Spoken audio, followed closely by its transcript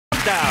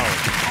down.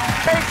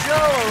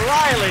 Rachel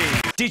Riley.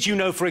 Did you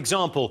know, for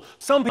example,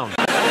 some people...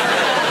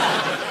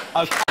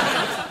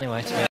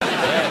 Anyway,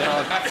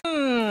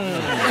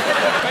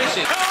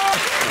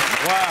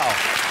 Wow.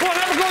 Well,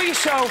 have a go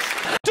yourself.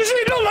 Doesn't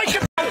it look like a...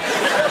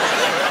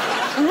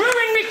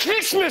 ruined me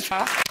Christmas?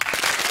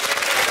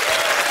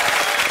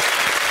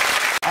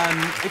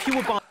 If you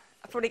were buying...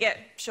 I'd probably get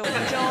Sean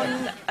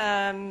John,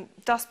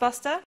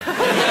 Dustbuster,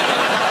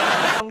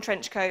 long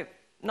trench coat,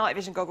 night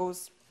vision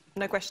goggles,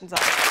 no questions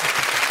asked.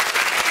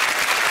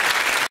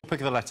 Pick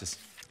the letters.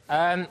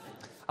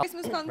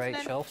 Christmas consonant.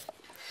 Rachel.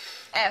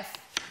 F.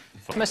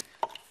 Christmas.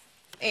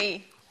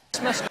 E.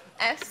 Christmas.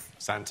 S.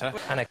 Santa.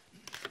 Anna.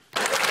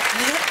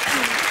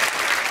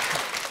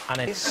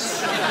 And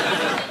it's...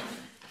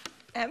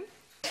 M.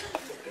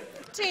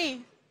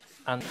 T.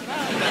 And...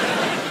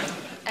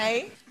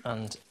 A.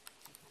 And...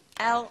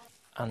 L.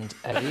 And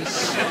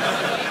A's.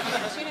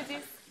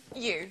 Opportunities.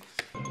 U.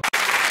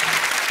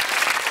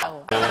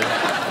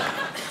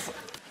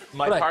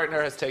 My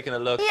partner has taken a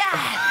look.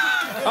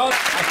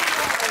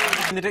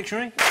 In the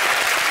dictionary?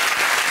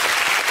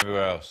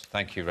 Everywhere else.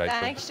 Thank you, Rachel.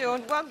 Thanks,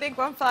 Sean. 1 big,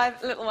 1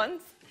 5 little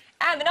ones.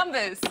 And the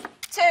numbers.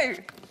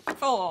 2,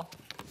 4,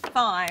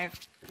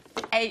 5,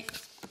 8,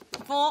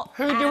 4.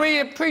 Who do we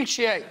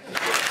appreciate?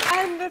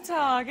 And the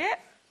target.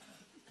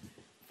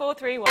 4,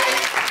 3, 1.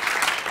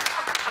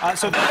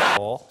 So...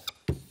 4.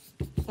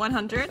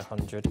 100.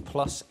 100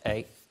 plus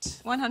 8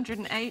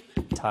 108.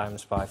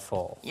 times by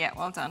 4. Yeah,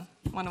 well done.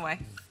 1 away.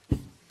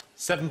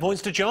 7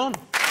 points to John.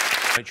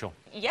 Rachel.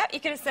 Yeah, you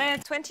could have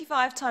said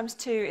 25 times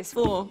 2 is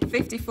 4,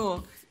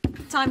 54.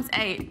 Times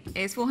 8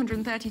 is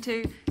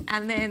 432.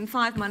 And then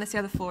 5 minus the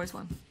other 4 is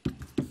 1.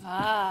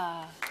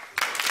 Ah.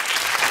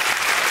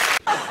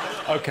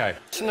 OK.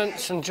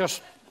 Consonants and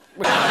just...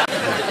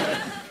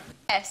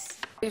 S.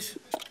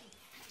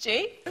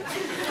 G.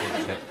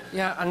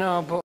 Yeah, I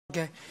know, but...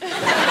 Okay.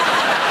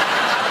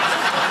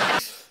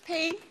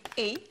 P.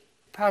 E.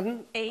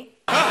 Pardon? E.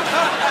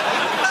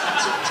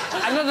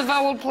 Another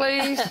vowel,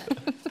 please.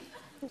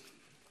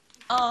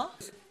 R.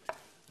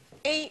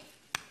 E.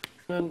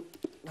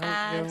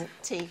 And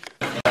T.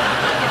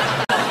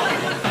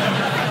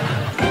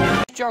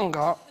 John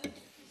got...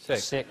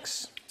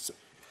 6.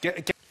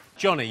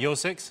 Johnny, you're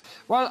 6?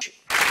 Well...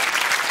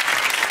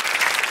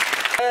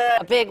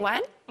 A big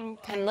one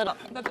and little.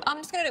 But I'm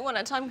just going to do it one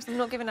at a time because I'm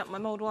not giving up my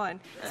mulled wine.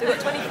 So we've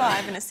got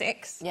 25 and a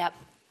 6. Yep.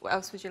 What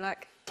else would you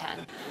like? 10.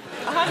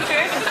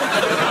 100.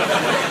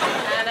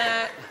 And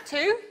a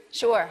 2.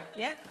 Sure.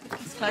 Yeah,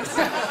 that's close.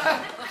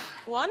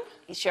 1.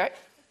 You sure?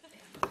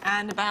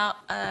 And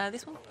about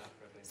this one.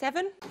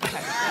 7.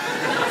 Okay.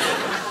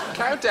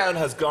 Countdown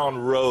has gone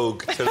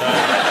rogue tonight.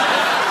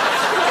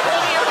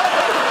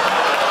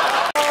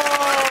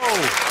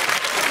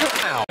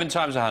 7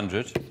 times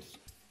 100.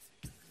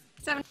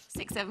 7,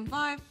 6, 7,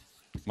 5.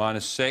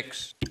 Minus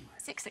 6.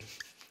 6, 6.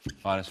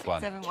 Minus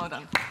 1. 7, well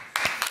done.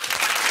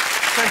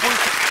 10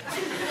 points.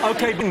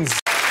 OK, Bings.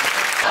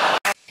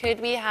 Could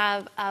we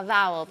have a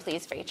vowel,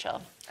 please,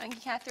 Rachel? Thank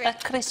you, Catherine.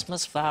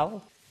 Christmas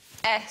vowel.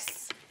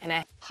 S. And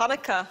a...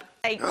 Hanukkah.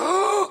 8.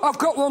 I've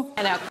got one.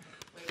 And a...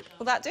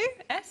 Will that do?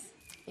 S.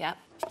 Yep.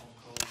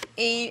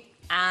 E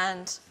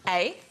and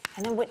A.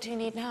 And then what do you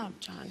need now,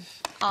 John?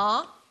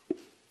 R.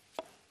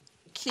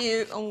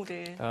 Q. Oh,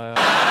 dear. Do we need...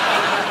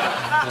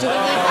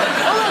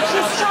 Oh, look,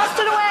 he's tossed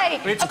it away!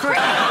 It's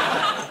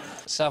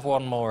Let's have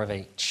one more of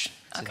each.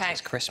 Since OK.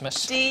 It's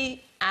Christmas.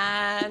 D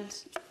and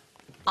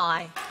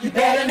I. You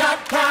better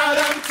not cry,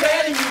 I'm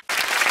telling you.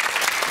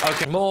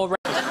 OK, more...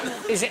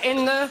 Is it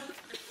in there?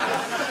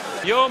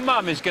 Your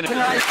mum is going to...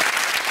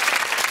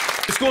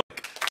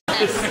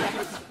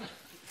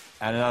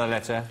 And another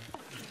letter.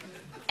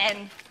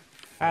 N.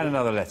 And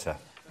another letter.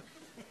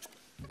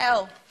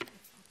 L.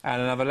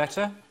 And another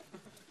letter.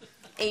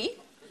 E.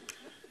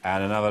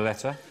 And another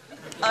letter.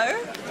 O.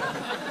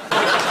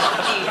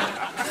 E.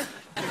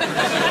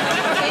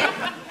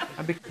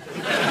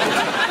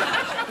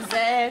 Z.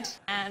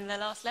 And the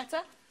last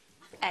letter.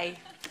 A.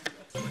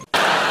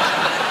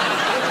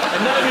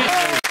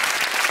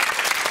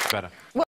 better.